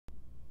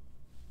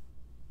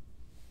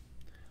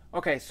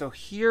Okay, so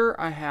here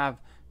I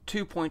have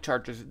 2-point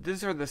charges.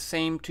 These are the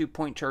same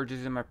 2-point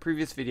charges in my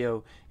previous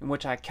video in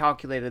which I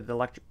calculated the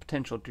electric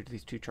potential due to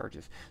these two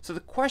charges. So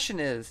the question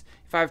is,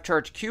 if I have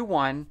charge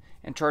Q1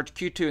 and charge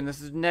Q2, and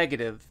this is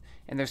negative,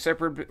 and they're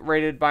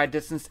separated by a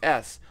distance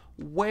s,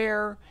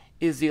 where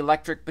is the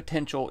electric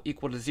potential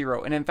equal to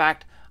 0? And in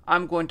fact,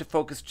 I'm going to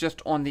focus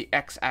just on the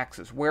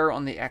x-axis. Where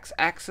on the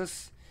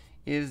x-axis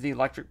is the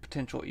electric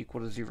potential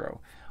equal to 0?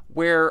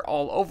 Where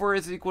all over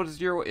is equal to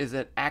 0 is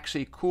it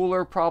actually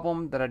cooler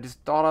problem that I just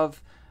thought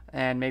of,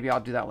 and maybe I'll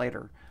do that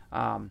later.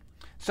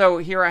 So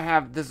here I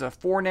have, this is a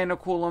 4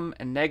 nanocoulomb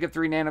and negative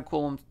 3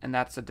 nanocoulombs, and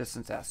that's the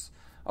distance s.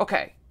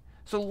 Okay,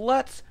 so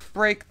let's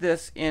break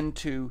this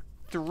into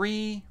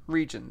 3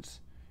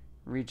 regions.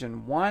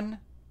 Region 1,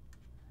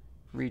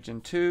 region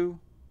 2,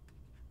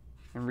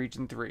 and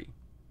region 3.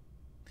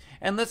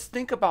 And let's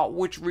think about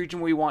which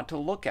region we want to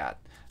look at.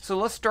 So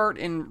let's start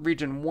in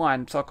region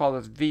 1, so I'll call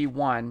this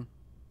V1,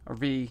 or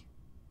V11A,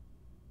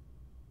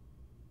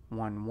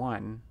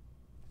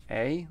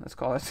 let's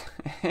call it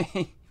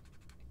A,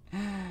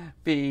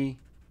 B,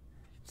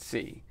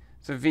 C.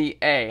 So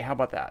VA, how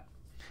about that?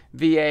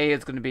 VA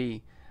is going to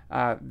be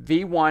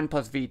V1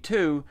 plus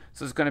V2,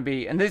 so it's going to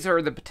be, and these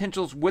are the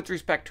potentials with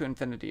respect to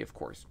infinity, of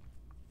course.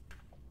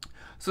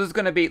 So it's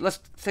going to be, let's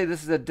say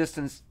this is a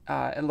distance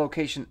at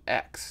location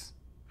X.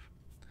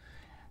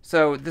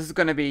 So this is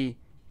going to be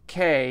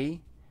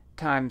K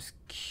times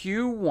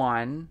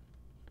Q1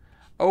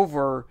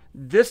 over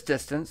this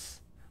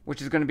distance,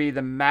 which is going to be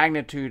the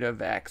magnitude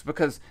of x,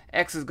 because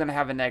x is going to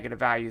have a negative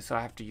value, so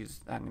I'm going to use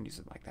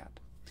it like that.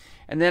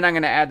 And then I'm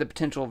going to add the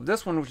potential of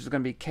this one, which is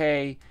going to be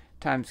k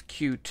times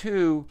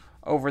q2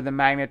 over the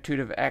magnitude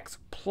of x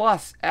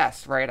plus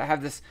s, right? I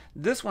have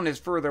this one is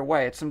further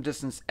away, it's some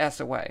distance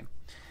s away.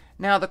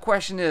 Now the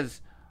question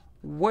is,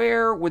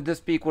 where would this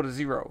be equal to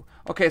 0?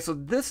 Okay, so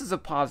this is a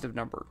positive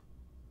number,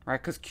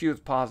 right? Because q is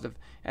positive,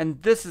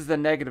 and this is the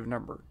negative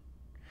number.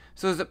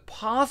 So is it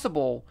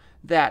possible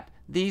that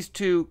these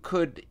two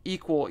could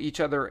equal each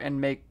other and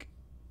make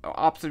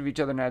opposite of each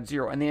other and add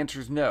 0? And the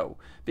answer is no,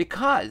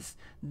 because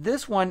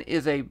this one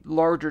is a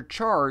larger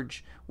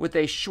charge with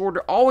a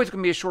shorter, always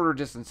going to be a shorter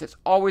distance. It's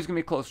always going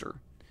to be closer.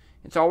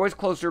 It's always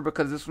closer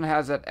because this one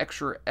has that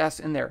extra s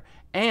in there.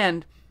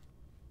 And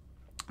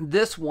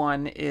this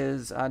one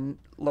is a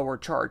lower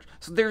charge.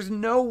 So there's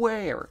no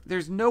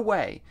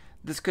way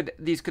these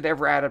could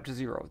ever add up to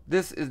 0.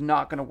 This is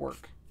not going to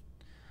work.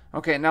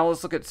 Okay, now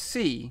let's look at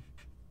C.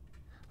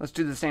 Let's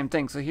do the same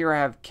thing. So here I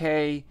have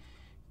K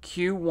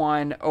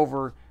Q1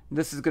 over,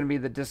 this is going to be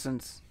the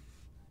distance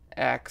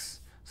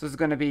X. So it's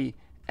going to be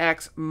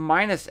X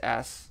minus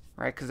S,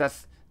 right? Because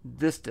that's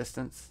this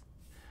distance.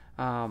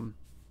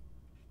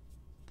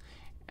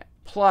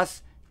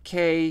 Plus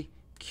K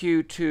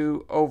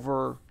Q2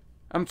 over,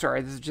 I'm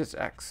sorry, this is just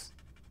X.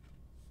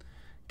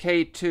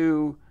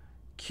 K2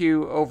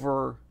 Q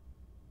over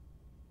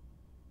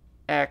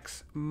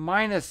X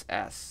minus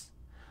S.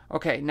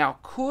 Okay, now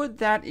could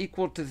that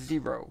equal to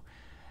 0?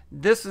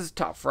 This is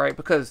tough, right?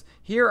 Because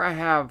here I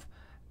have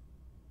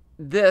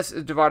this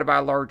is divided by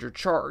a larger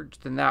charge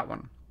than that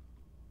one.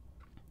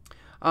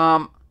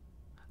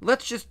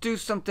 Let's just do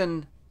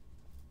something.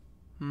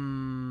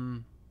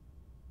 I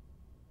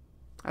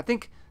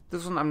think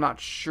this one I'm not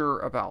sure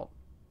about.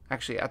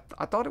 Actually,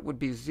 I thought it would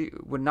be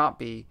would not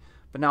be,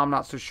 but now I'm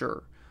not so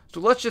sure. So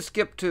let's just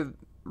skip to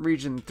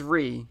region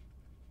 3,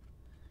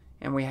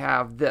 and we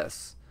have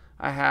this.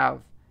 I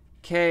have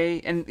K,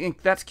 and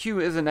that's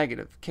Q is a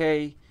negative.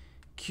 K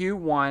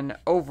Q1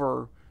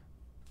 over,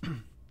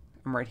 I'm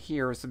right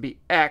here, so it'd be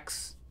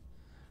X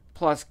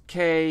plus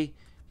K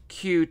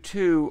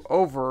Q2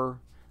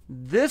 over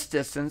this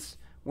distance,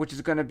 which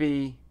is going to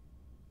be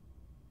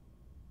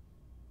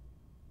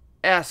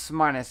S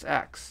minus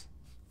X,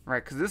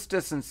 right? Because this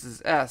distance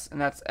is S, and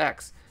that's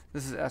X.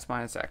 This is S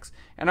minus X.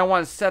 And I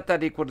want to set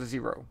that equal to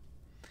 0.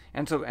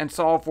 And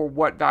solve for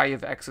what value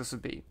of X this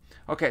would be.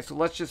 Okay, so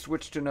let's just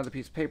switch to another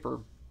piece of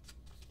paper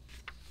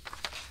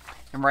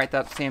and write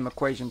that same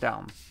equation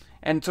down.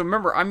 And so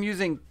remember, I'm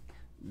using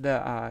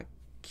the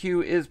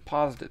Q is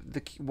positive.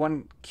 The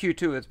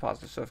Q2 is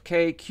positive. So if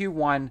K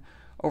Q1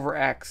 over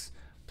X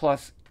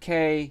plus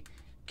K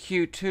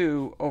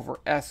Q2 over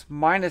S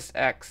minus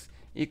X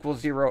equals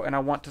 0, and I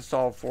want to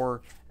solve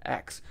for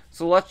X.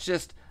 So let's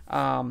just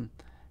add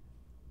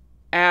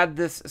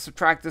this,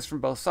 subtract this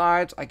from both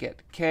sides. I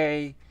get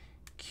K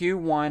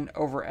Q1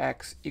 over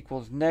X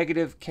equals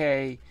negative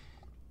K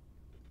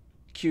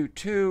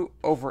Q2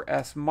 over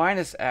S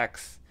minus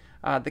X.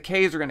 The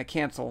K's are going to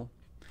cancel.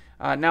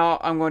 Now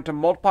I'm going to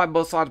multiply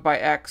both sides by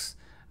X,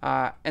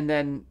 and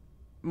then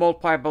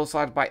multiply both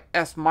sides by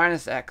S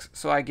minus X.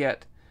 So I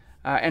get,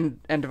 and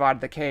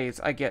divide the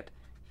K's, I get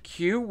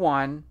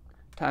Q1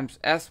 times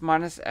S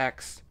minus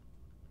X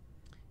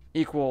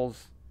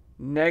equals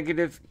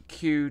negative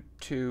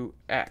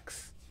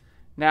Q2X.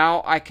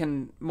 Now I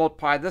can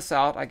multiply this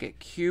out. I get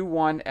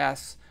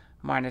Q1S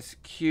minus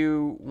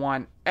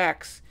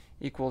Q1X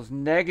equals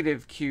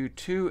negative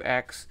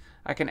Q2X.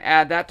 I can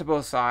add that to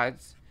both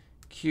sides.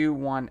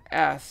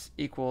 Q1S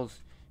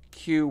equals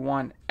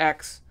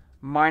Q1x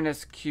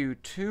minus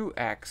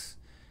Q2x.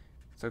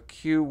 So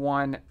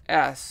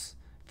Q1s,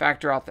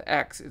 factor out the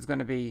x, is going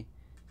to be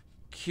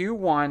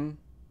Q1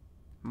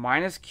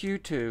 minus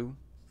Q2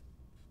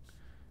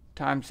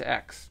 times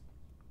x.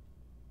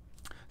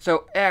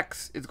 So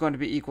x is going to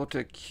be equal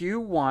to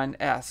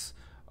Q1s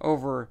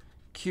over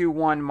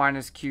Q1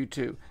 minus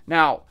Q2.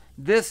 Now,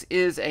 this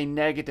is a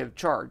negative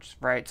charge,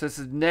 right? So this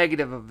is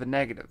negative of a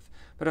negative.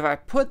 But if I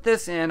put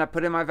this in, I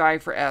put in my value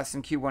for s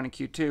in Q1 and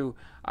Q2,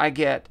 I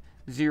get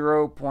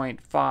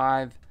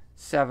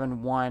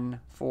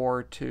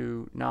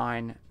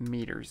 0.571429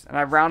 meters. And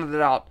I rounded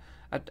it out.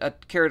 I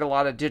carried a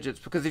lot of digits,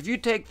 because if you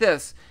take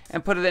this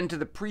and put it into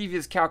the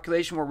previous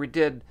calculation where we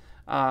did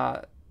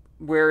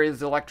where is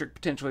the electric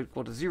potential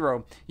equal to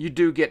 0, you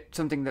do get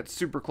something that's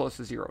super close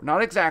to 0.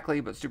 Not exactly,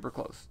 but super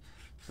close.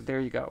 So there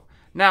you go.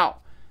 Now,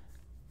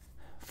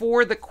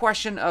 for the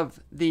question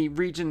of the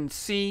region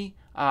C,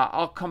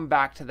 I'll come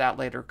back to that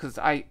later, because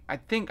I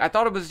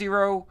thought it was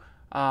 0.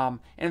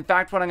 In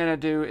fact, what I'm going to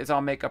do is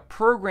I'll make a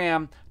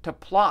program to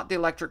plot the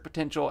electric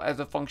potential as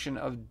a function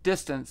of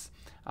distance,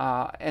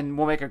 and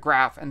we'll make a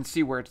graph and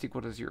see where it's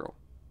equal to 0.